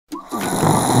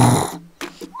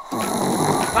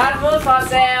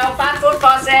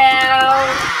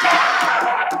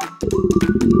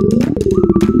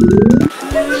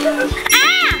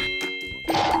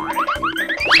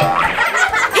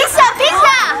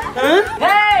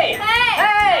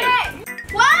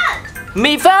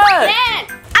Me first. Dad,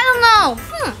 I don't know.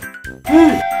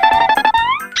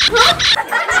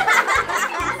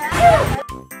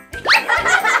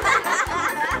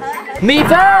 Me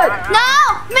first. No,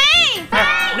 me.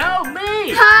 No,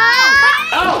 me.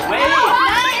 Huh? Oh, me.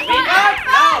 Me first.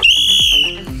 No.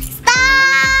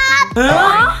 Stop.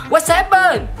 Huh? What's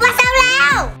happened? ว่าsaoแล้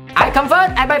ว I come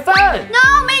first. I buy first. No,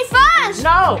 me first.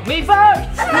 No, me first.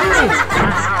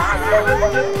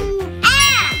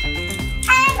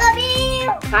 Ai có bill?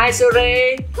 Hi Suri.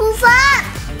 Who first?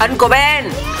 Anh của Ben.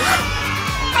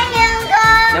 Anh đừng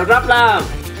con. Đều rất là.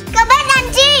 Con biết làm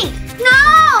chi? No,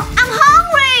 I'm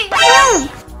hungry.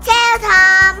 Tell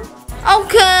Tom.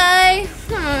 Okay.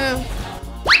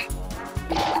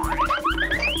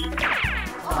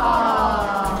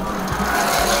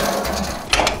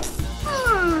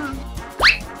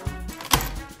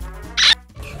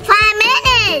 Five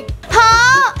minutes.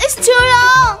 Huh? It's too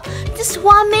long. Just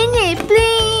 1 minute,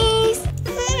 please.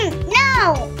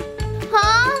 No.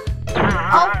 Huh?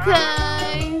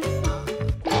 Okay.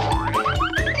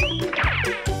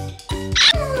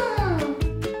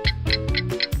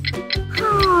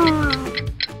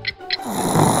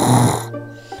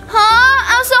 Huh?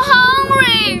 I'm so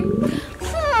hungry.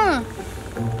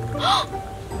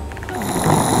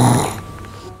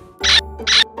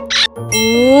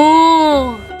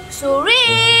 Oh, Suri.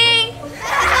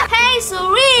 Hey,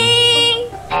 Suri.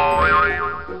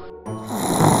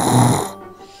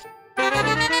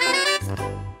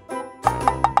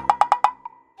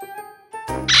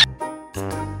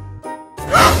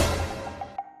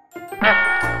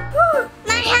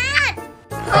 My hat.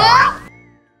 Huh?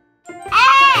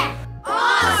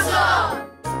 Awesome.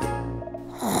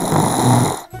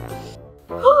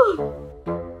 Ooh.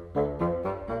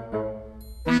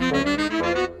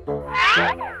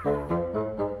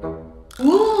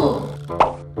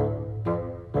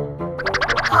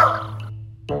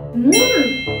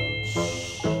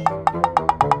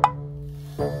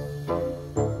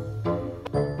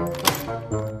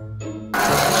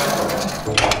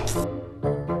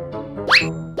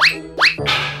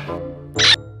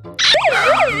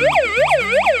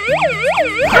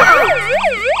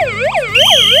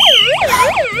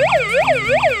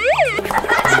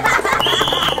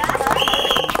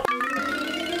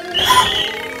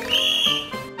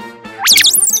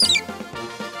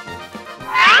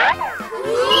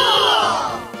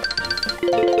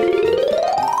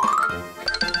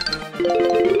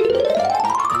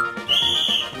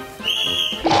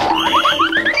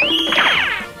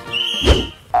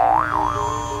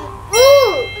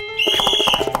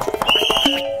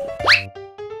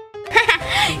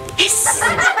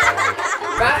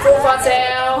 Fast food for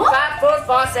sale. Fast food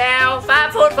for sale. Fast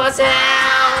food for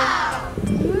sale.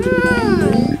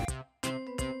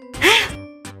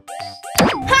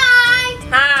 Hi.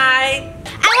 Hi.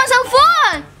 I want some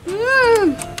food.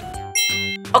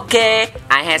 Okay,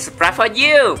 I have surprise for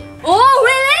you. Oh,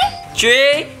 really?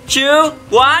 3, 2,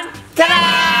 1. Ta-da!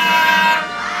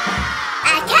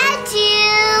 I catch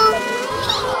you.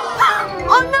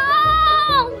 Oh no.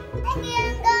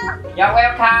 You're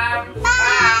welcome.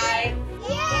 Bye.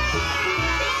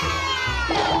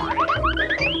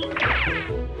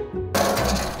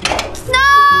 No.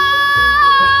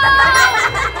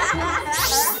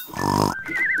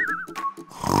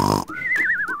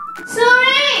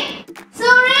 Suri!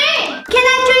 Suri! Can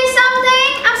I drink something?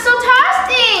 I'm so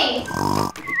thirsty!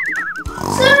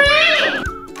 Suri!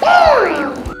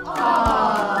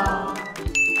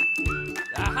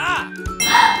 Aha!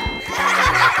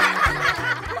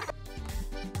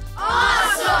 Awesome!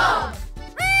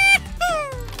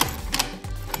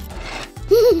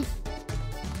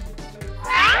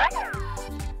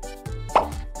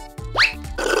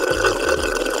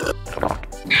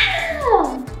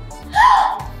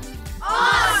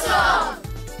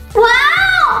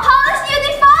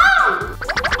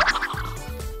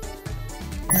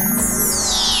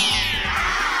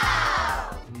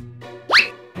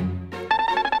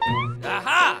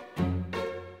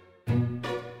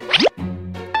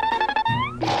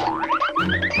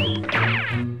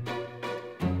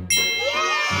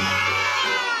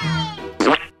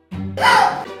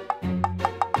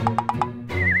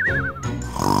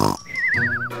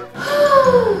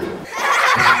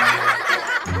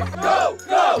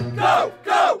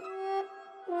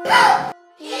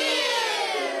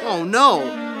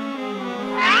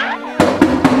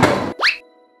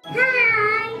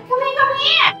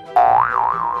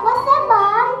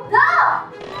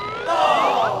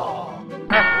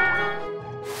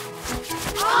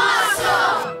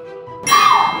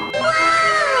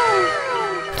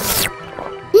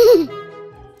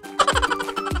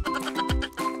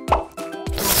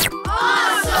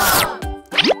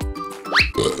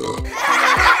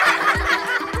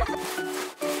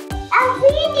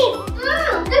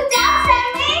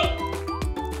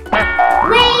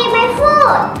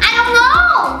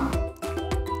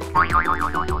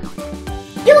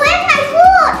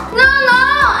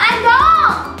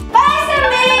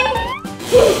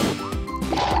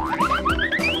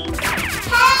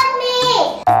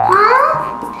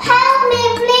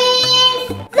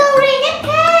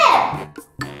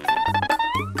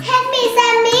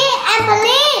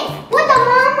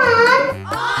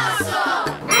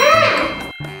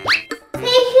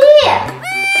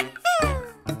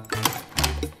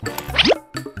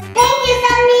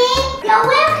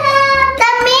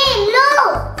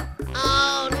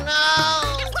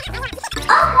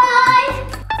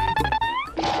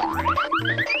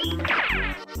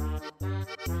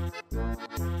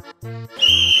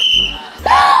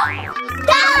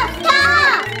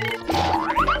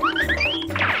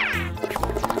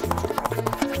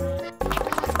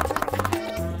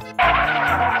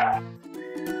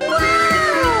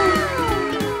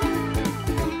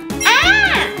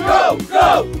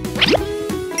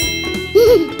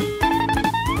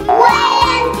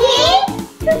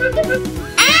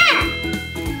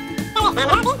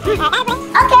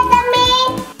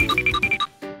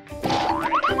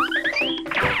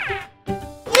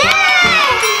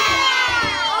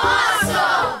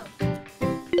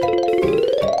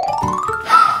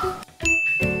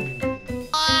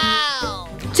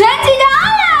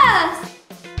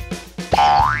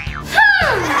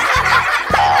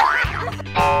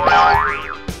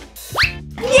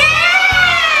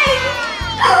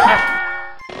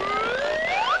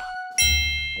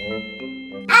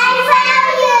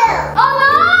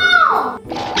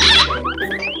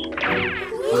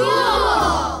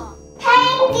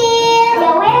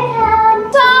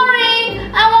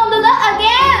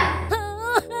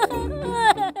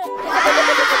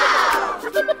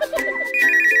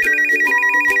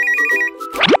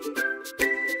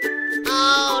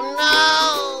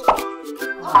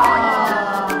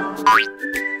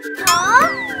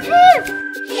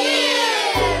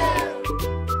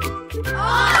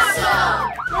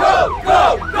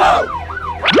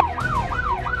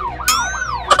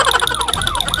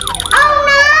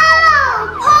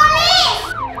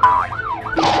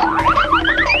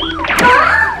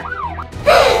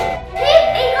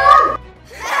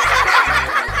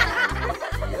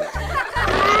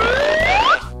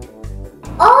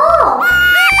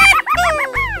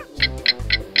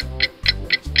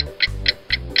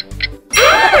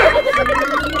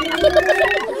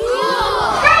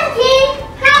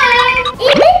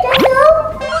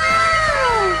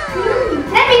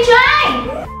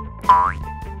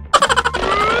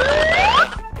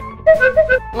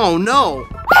 Oh no!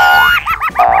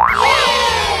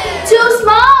 Too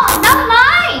small, not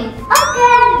mine.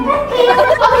 Okay, thank you.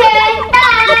 Okay,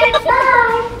 bye.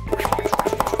 Bye.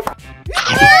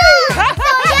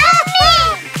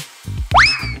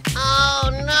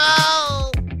 Oh no!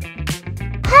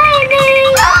 Hi, Sammy.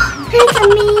 Hey,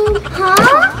 Sammy. Huh?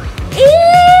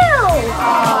 Ew.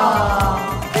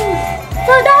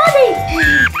 So dirty.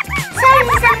 Sorry,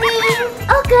 Sammy.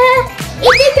 Okay,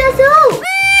 eat it yourself.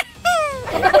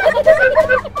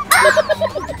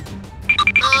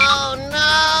 Oh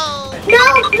no! No,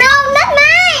 no, not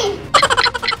mine.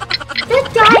 Let's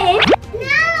try it.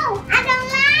 No, I don't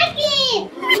like it.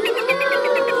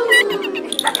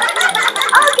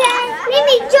 Okay, let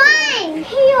me try.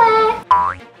 Here you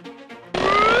are.